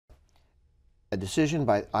a decision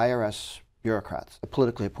by IRS bureaucrats,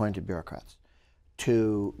 politically appointed bureaucrats,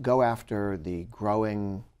 to go after the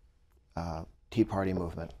growing Tea Party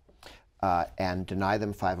movement and deny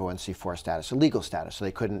them 501c4 status, a legal status, so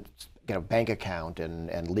they couldn't get a bank account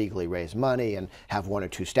and legally raise money and have one or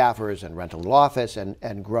two staffers and rent a little office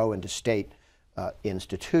and grow into state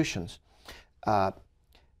institutions.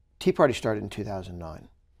 Tea Party started in 2009,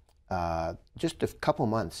 just a couple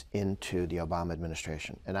months into the Obama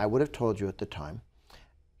administration. And I would have told you at the time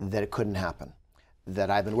that it couldn't happen,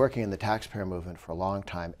 that I've been working in the taxpayer movement for a long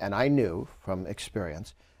time, and I knew from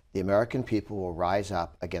experience the American people will rise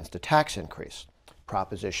up against a tax increase.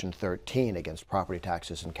 Proposition 13 against property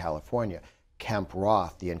taxes in California,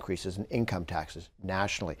 Kemp-Roth, the increases in income taxes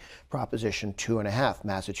nationally, Proposition 2.5,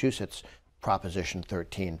 Massachusetts, Proposition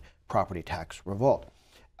 13, property tax revolt.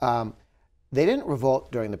 They didn't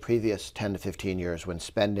revolt during the previous 10 to 15 years when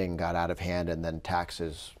spending got out of hand and then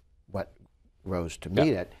taxes rose to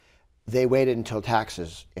meet it. They waited until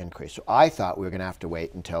taxes increased. So I thought we were going to have to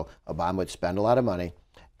wait until Obama would spend a lot of money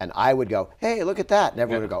and I would go, hey, look at that. And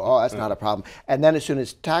everyone would go, oh, that's not a problem. And then as soon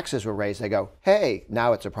as taxes were raised, they go, hey,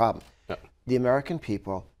 now it's a problem. The American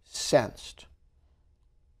people sensed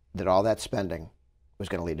that all that spending was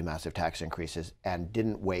going to lead to massive tax increases and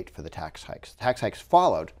didn't wait for the tax hikes. The tax hikes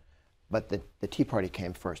followed, but the Tea Party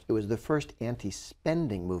came first. It was the first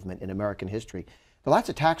anti-spending movement in American history. There are lots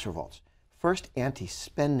of tax revolts. First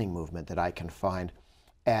anti-spending movement that I can find.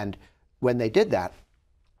 And when they did that,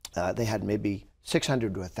 they had maybe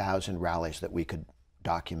 600 to 1,000 rallies that we could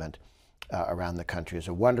document around the country. It's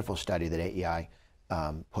a wonderful study that AEI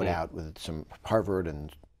put out with some Harvard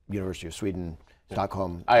and University of Sweden,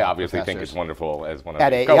 Stockholm. I obviously think it's wonderful as one of the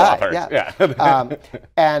the co-authors.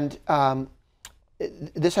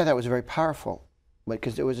 This I thought was very powerful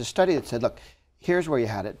because there was a study that said, look, here's where you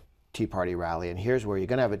had a Tea Party rally and here's where you're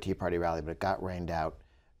going to have a Tea Party rally, but it got rained out.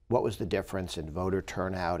 What was the difference in voter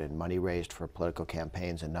turnout and money raised for political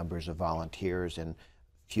campaigns and numbers of volunteers and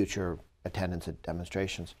future attendance at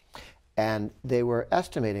demonstrations? And they were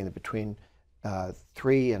estimating that between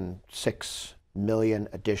 3 and 6 million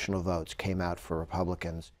additional votes came out for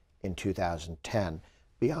Republicans in 2010,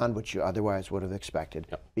 beyond what you otherwise would have expected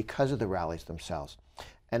because of the rallies themselves.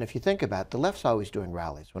 And if you think about it, the left's always doing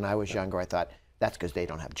rallies. When I was younger, I thought, that's because they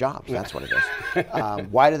don't have jobs. That's what it is.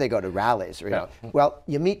 Why do they go to rallies? Or, you know, well,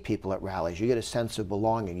 you meet people at rallies. You get a sense of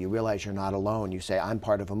belonging. You realize you're not alone. You say, I'm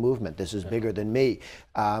part of a movement. This is bigger than me.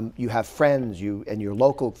 You have friends, and your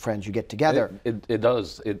local friends, you get together. It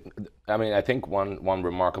does. I mean, I think one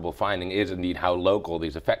remarkable finding is indeed how local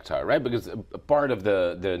these effects are, right? Because a part of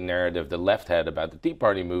the narrative the left had about the Tea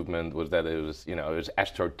Party movement was that it was, it was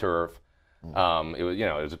astroturf. It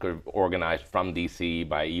was, it was organized from DC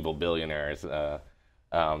by evil billionaires,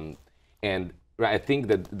 and I think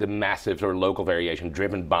that the massive sort of local variation,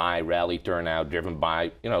 driven by rally turnout, driven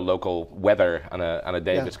by local weather on a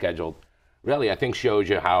day that's scheduled, really I think shows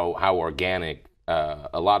you how organic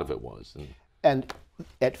a lot of it was. And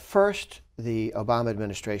at first, the Obama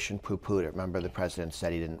administration poo-pooed it. Remember, the president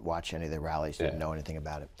said he didn't watch any of the rallies, didn't know anything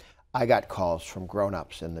about it. I got calls from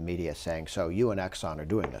grown-ups in the media saying, so you and Exxon are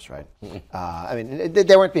doing this, right? I mean,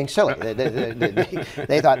 they weren't being silly.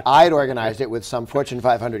 They thought I'd organized it with some Fortune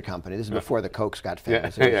 500 company. This is before the Cokes got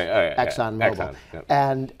famous. Exxon Mobil.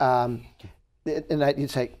 And you'd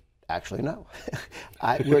say, actually, no.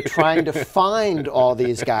 We're trying to find all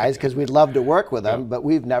these guys because we'd love to work with them, but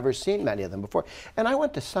we've never seen many of them before. And I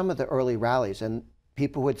went to some of the early rallies, and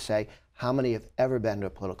people would say, how many have ever been to a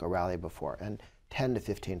political rally before? And 10 to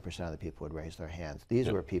 15% of the people would raise their hands.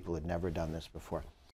 These were people who had never done this before.